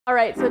All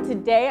right, so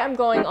today I'm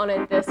going on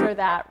a this or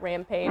that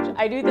rampage.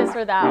 I do this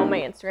or that on my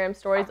Instagram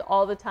stories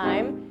all the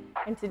time,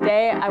 and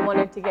today I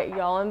wanted to get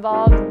y'all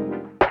involved.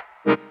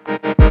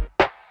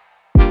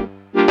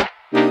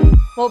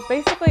 Well,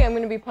 basically I'm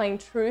gonna be playing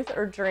truth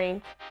or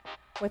drink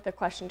with the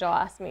questions y'all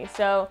ask me.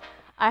 So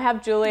I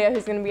have Julia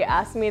who's gonna be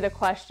asking me the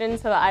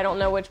questions so that I don't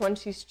know which one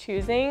she's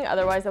choosing.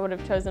 Otherwise I would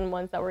have chosen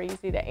ones that were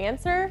easy to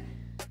answer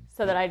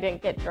so that I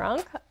didn't get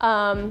drunk.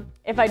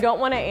 If I don't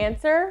wanna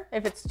answer,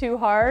 if it's too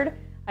hard,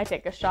 I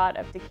take a shot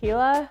of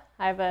tequila.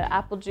 I have an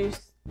apple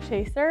juice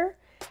chaser.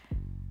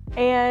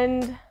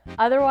 And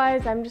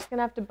otherwise, I'm just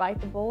gonna have to bite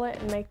the bullet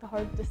and make the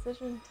hard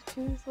decision to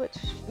choose, which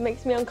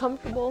makes me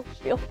uncomfortable,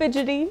 feel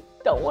fidgety,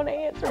 don't wanna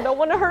answer, don't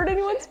wanna hurt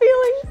anyone's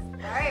feelings.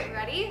 All right,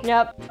 ready?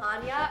 Yep.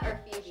 Tanya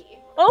or Phoebe?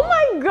 Oh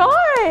my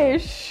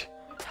gosh!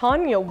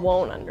 Tanya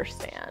won't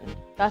understand.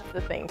 That's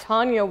the thing.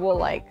 Tanya will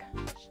like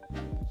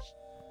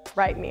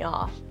write me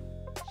off.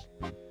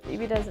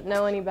 Phoebe doesn't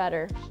know any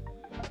better.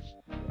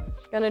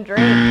 Gonna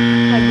drink,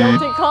 my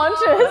guilty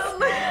conscience.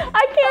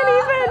 I can't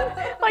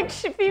even, like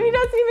Phoebe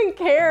doesn't even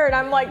care and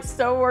I'm like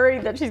so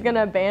worried that she's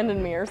gonna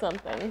abandon me or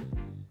something.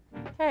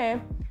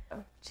 Okay,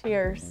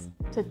 cheers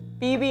to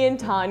Phoebe and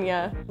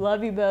Tanya.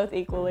 Love you both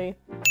equally.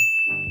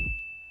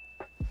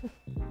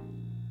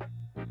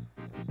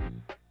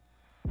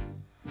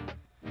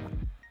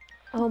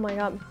 Oh my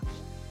God.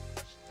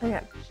 Okay.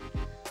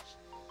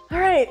 All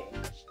right,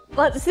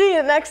 let's see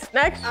it next.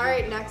 All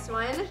right, next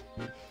one.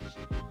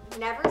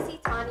 Never see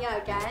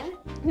Tanya again.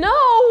 No!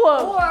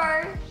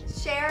 Or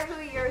share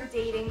who you're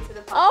dating to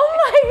the public. Oh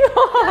my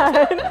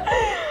God!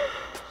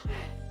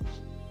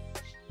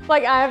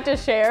 Like I have to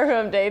share who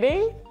I'm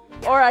dating?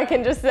 Yeah. Or I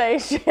can just say,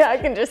 no.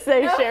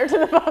 Share to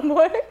the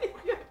public?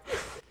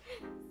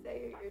 Say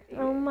who you're dating.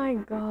 Oh my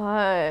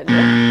God.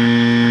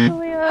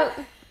 Julia,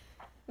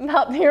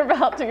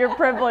 your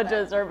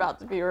privileges are about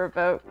to be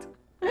revoked.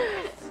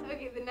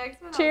 Okay, the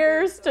next one.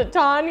 Cheers to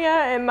Tanya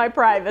and my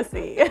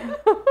privacy.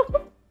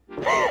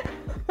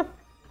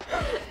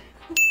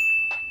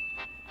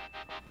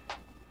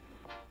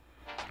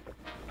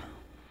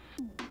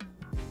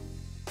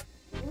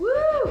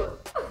 Woo!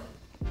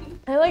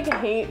 I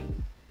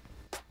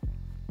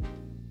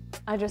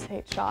just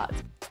hate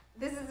shots.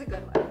 This is a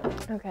good one.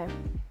 Okay.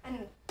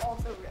 And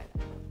also good.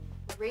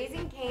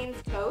 Raising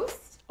Cane's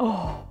toast.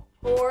 Oh.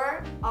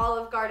 Or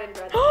Olive Garden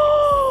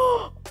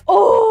breadsticks.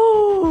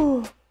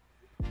 Oh!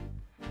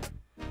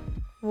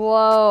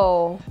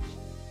 Whoa.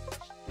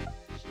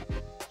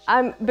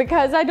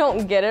 Because I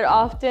don't get it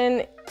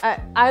often,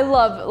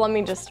 let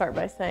me just start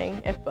by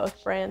saying, if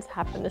both brands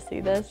happen to see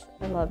this,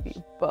 I love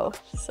you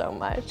both so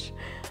much.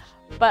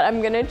 But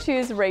I'm gonna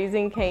choose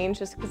Raising Cane's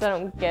just because I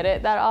don't get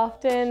it that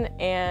often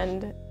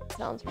and it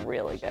sounds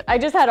really good. I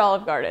just had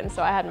Olive Garden,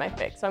 so I had my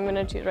fix, so I'm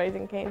gonna choose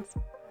Raising Cane's.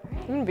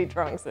 I'm gonna be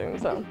drunk soon,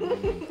 so.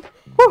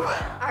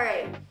 All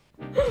right.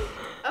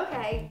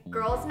 Okay,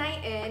 girls'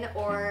 night in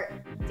or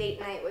date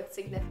night with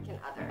significant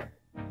other?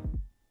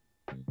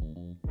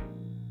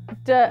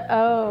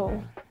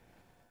 Oh.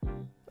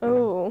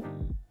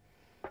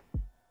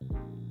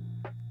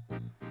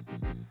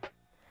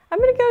 I'm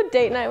gonna go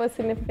date night with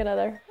significant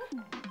other.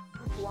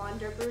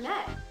 Blonde or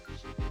brunette?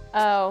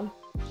 Oh.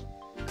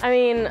 I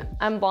mean,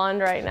 I'm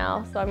blonde right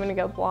now, so I'm gonna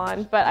go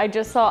blonde. But I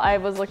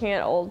was looking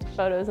at old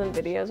photos and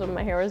videos when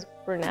my hair was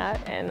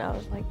brunette, and I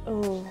was like,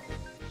 oh,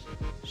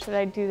 should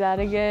I do that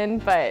again?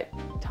 But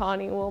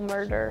Tawny will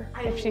murder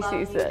if she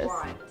sees this.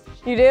 Blonde.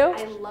 You do?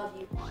 I love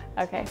you blonde.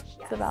 Okay, yes.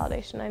 It's a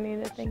validation I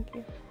needed, thank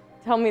you.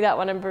 Tell me that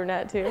when I'm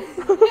brunette too.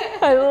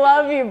 I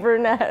love you,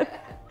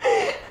 brunette.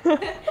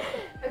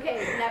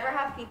 Okay, never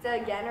have pizza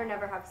again or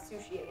never have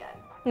sushi again?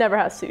 Never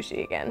have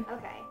sushi again.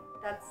 Okay,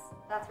 that's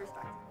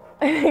respectable.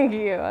 Thank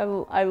you,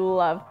 I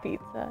love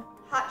pizza.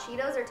 Hot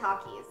Cheetos or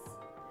Takis?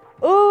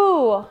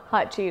 Ooh,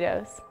 hot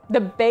Cheetos.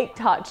 The baked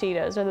hot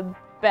Cheetos are the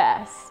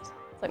best.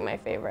 It's like my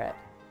favorite.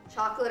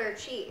 Chocolate or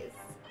cheese?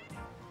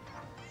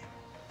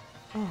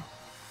 Oh.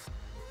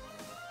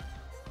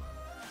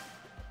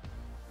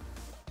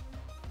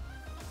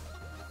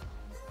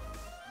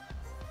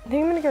 I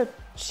think I'm gonna go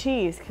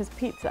cheese, because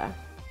pizza.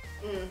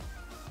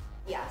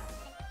 Yes,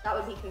 that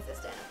would be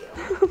consistent of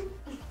you.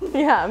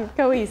 Yeah, I'm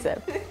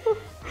cohesive.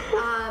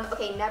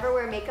 Okay, never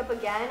wear makeup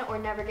again or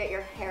never get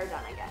your hair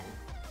done again?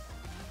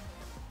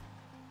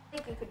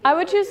 I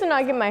would choose to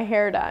not get my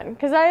hair done,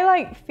 because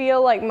I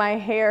feel like my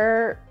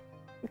hair,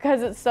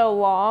 because it's so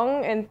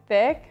long and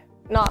thick,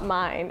 not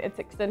mine, it's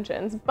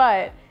extensions,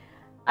 but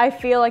I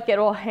feel like it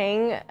will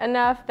hang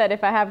enough that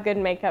if I have good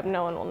makeup,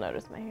 no one will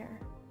notice my hair.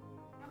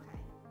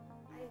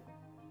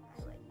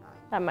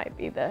 That might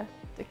be the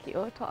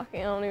tequila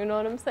talking. I don't even know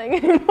what I'm saying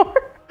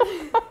anymore.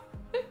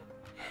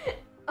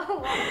 A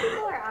lot of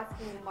people are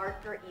asking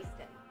Mark or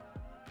Easton.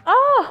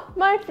 Oh,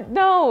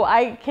 no,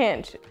 I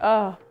can't.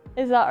 Oh,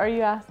 are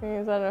you asking,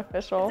 is that an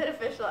official? It's an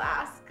official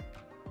ask.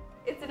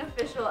 It's an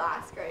official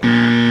ask right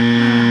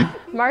now.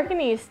 Mark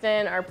and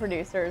Easton are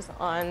producers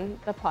on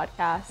the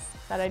podcast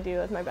that I do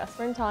with my best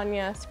friend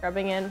Tanya,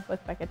 Scrubbing In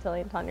with Becca,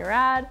 Tilly, and Tanya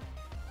Rad.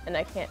 And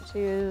I can't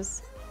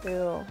choose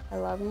who I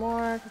love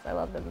more because I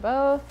love them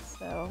both.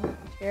 So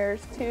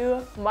cheers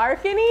to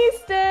Mark and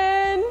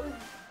Easton.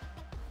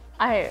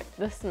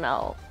 The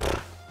smell.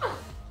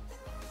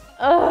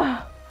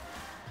 Ugh.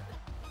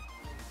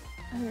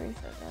 I'm gonna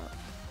reset that.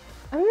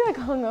 I'm gonna be like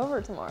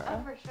hungover tomorrow.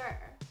 Oh, for sure.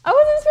 I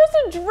wasn't supposed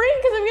to drink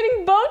because I'm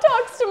getting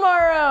Botox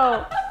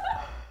tomorrow.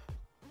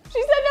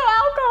 She said no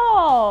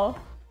alcohol.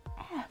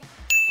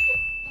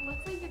 It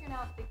looks like you're gonna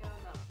have to get on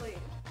that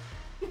plane.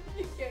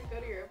 You can't go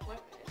to your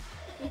appointment.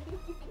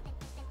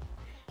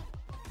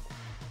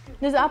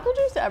 Does apple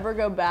juice ever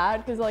go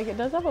bad? Because like it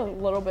does have a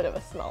little bit of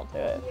a smell to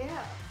it.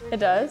 Yeah. It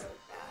does?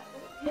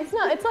 It's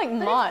not, it's like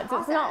mods.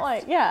 It's not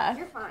like, yeah.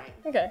 You're fine.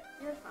 Okay.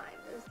 You're fine.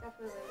 There's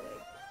definitely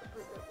like a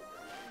preservative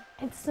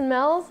in It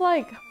smells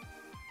like,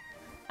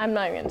 I'm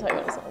not even gonna tell you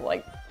what it smells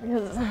like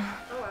because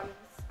Oh,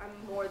 I'm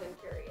more than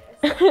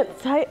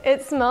curious.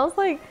 it smells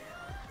like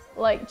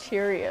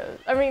Cheerios.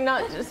 I mean,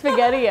 not just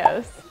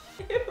SpaghettiOs.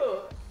 Ew.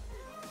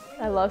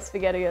 I love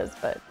SpaghettiOs,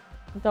 but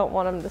don't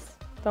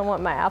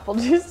want my apple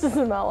juice to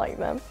smell like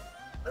them.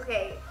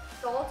 Okay,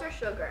 salt or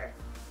sugar?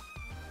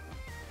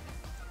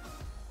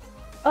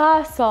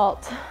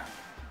 Salt.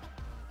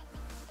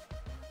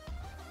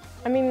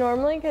 I mean,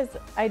 normally because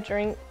I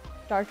drink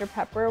Dr.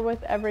 Pepper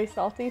with every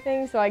salty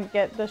thing, so I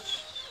get the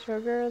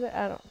sugar,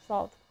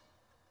 salt.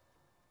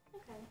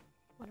 Okay.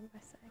 What did I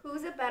say?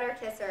 Who's a better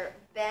kisser,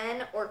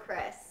 Ben or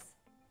Chris?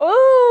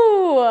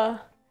 Ooh!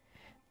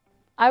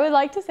 I would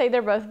like to say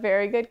they're both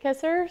very good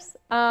kissers.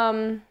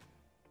 I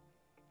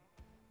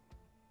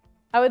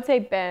would say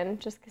Ben,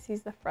 just because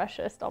he's the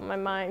freshest on my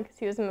mind, because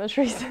he was the most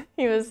recent.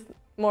 He was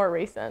more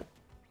recent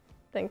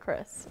than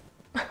Chris.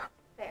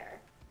 Fair.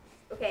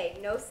 Okay,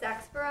 no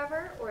sex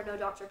forever or no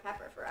Dr.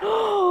 Pepper forever?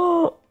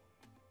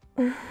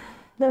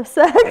 No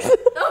sex.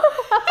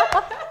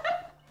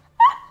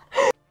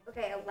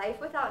 Okay, a life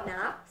without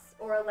naps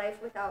or a life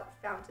without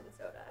fountain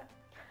soda?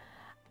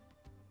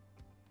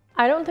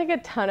 I don't take a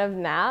ton of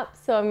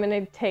naps, so I'm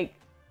gonna take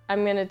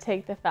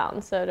the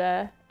fountain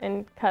soda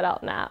and cut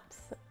out naps.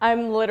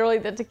 I'm literally,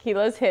 the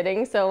tequila's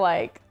hitting, so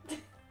like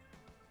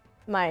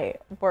my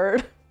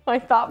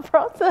thought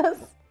process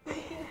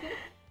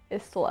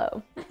is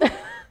slow.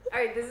 All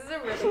right, this is a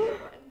really good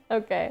one.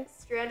 Okay.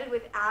 Stranded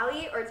with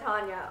Allie or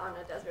Tanya on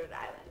a deserted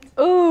island?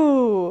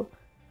 Ooh.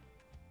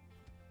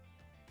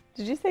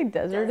 Did you say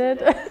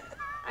deserted?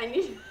 I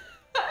need.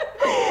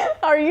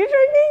 Are you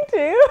drinking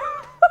too?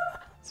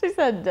 She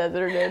said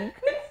deserted.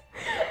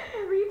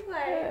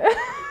 Replay.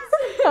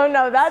 Oh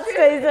no, that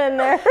stays in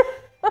there.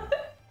 But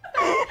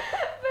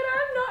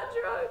I'm not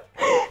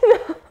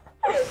drunk.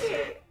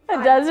 Okay, A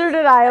fine.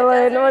 deserted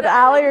island with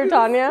Allie or Who's-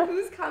 Tanya?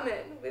 Who's coming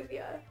with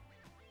you?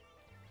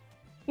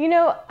 You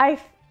know, I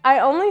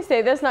only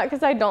say this not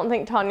because I don't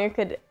think Tanya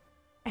could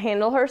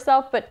handle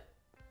herself, but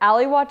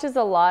Allie watches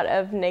a lot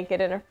of Naked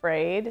and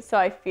Afraid, so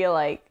I feel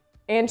like,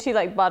 and she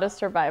like bought a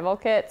survival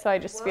kit, so I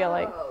just feel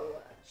like.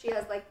 She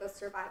has like the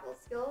survival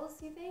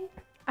skills, you think?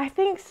 I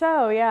think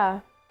so,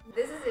 yeah.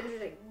 This is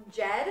interesting.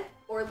 Jed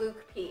or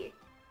Luke P?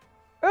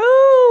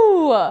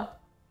 Ooh!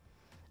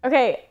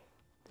 Okay,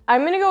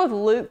 I'm gonna go with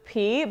Luke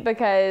P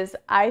because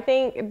I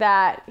think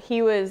that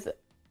he was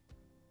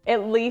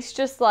at least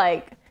just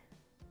like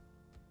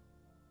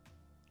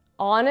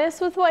honest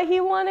with what he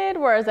wanted,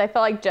 whereas I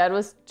felt like Jed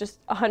was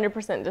just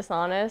 100%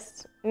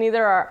 dishonest.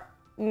 Neither are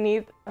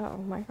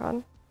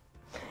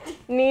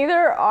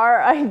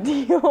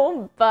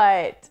ideal,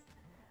 but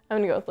I'm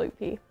gonna go with Luke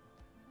P.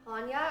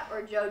 Tanya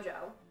or JoJo?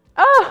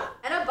 Oh!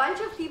 And a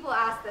bunch of people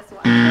asked this one.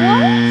 What?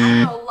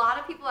 I know a lot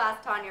of people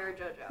asked Tanya or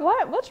JoJo.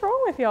 What? What's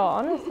wrong with y'all,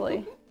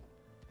 honestly?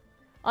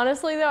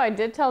 Honestly, though, I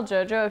did tell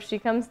JoJo if she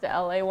comes to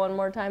LA one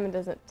more time and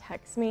doesn't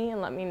text me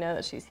and let me know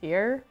that she's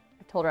here,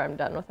 I told her I'm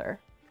done with her.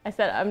 I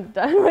said, I'm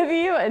done with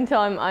you until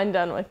I'm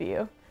undone with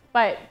you.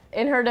 But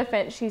in her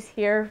defense, she's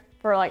here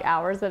for like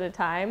hours at a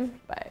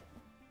time. But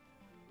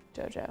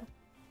JoJo,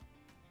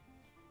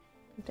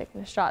 I'm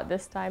taking a shot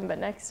this time, but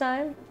next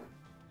time,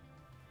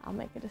 I'll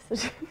make a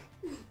decision.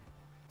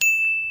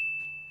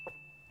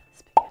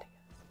 SpaghettiOs.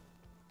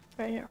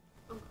 Right here.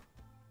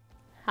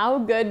 How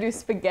good do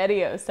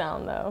SpaghettiOs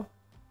sound, though?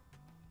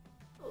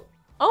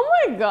 Oh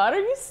my God, are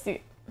you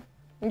serious?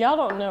 Y'all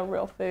don't know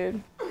real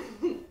food.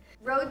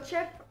 Road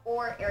trip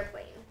or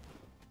airplane?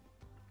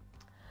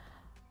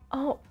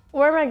 Oh,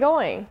 where am I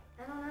going?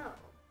 I don't know.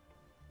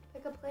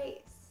 Pick a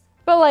place.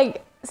 But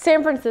like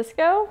San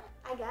Francisco?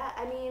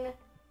 I mean.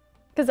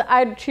 Because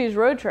I'd choose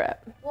road trip.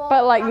 Well,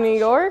 but like that's New a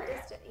short York?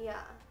 distance, yeah.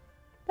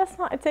 That's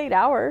not, it's 8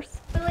 hours.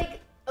 But like,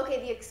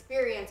 okay, the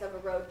experience of a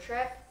road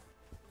trip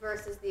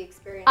versus the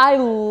experience I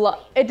of a love,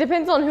 plane. it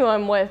depends on who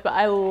I'm with, but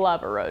I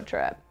love a road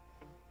trip.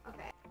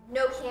 Okay.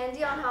 No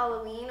candy on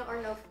Halloween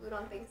or no food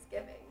on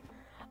Thanksgiving?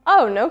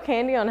 Oh, no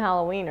candy on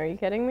Halloween. Are you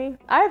kidding me?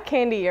 I have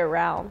candy year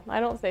round. I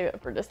don't save it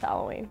for just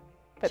Halloween.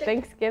 But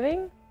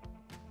Thanksgiving,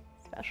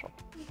 special.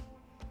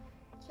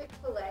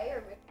 Chick-fil-A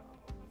or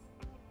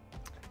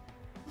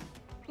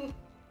McDonald's?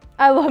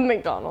 I love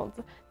McDonald's.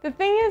 The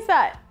thing is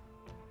that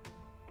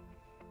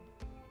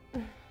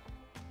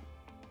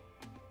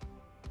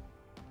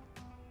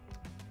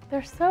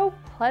They're so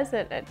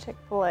pleasant at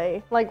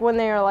Chick-fil-A. Like when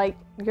they are like,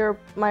 you're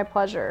my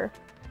pleasure.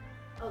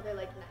 Oh, they're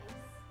like nice.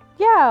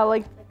 Yeah,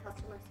 like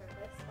Customer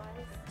service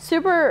wise.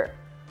 super.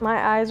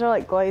 My eyes are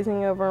like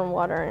glazing over and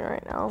watering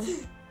right now.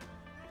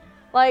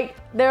 Like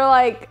they're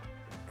like,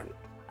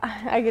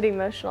 I get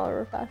emotional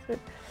over fast food.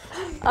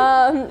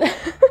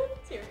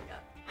 Tearing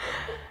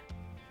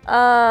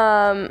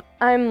up.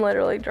 I'm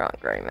literally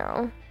drunk right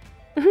now.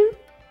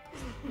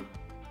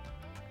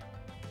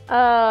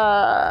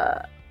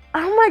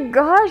 Oh my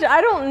gosh,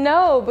 I don't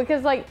know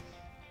because like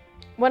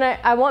when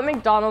I want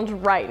McDonald's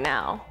right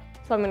now,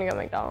 so I'm gonna go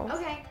McDonald's.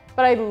 Okay.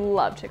 But I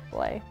love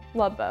Chick-fil-A.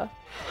 Love both.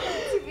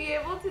 To be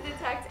able to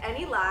detect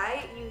any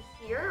lie you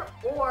hear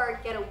or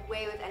get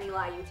away with any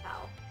lie you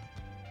tell.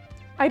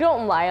 I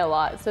don't lie a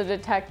lot, so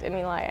detect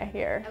any lie I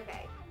hear.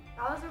 Okay,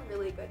 that was a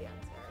really good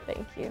answer.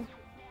 Thank you.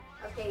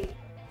 Okay,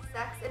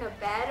 sex in a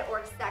bed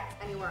or sex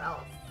anywhere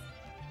else?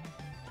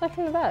 Sex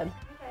in the bed.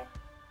 Okay.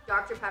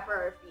 Dr. Pepper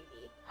or Phoebe?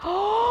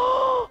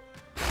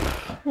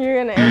 You're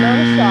gonna end on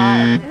a shot.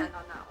 I'm gonna end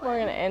on that one. We're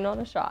gonna end on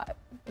a shot.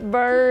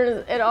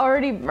 Burns. It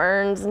already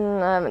burns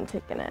and I haven't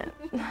taken it.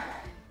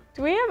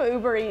 Do we have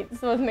Uber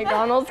Eats with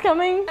McDonald's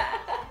coming?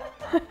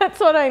 That's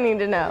what I need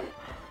to know.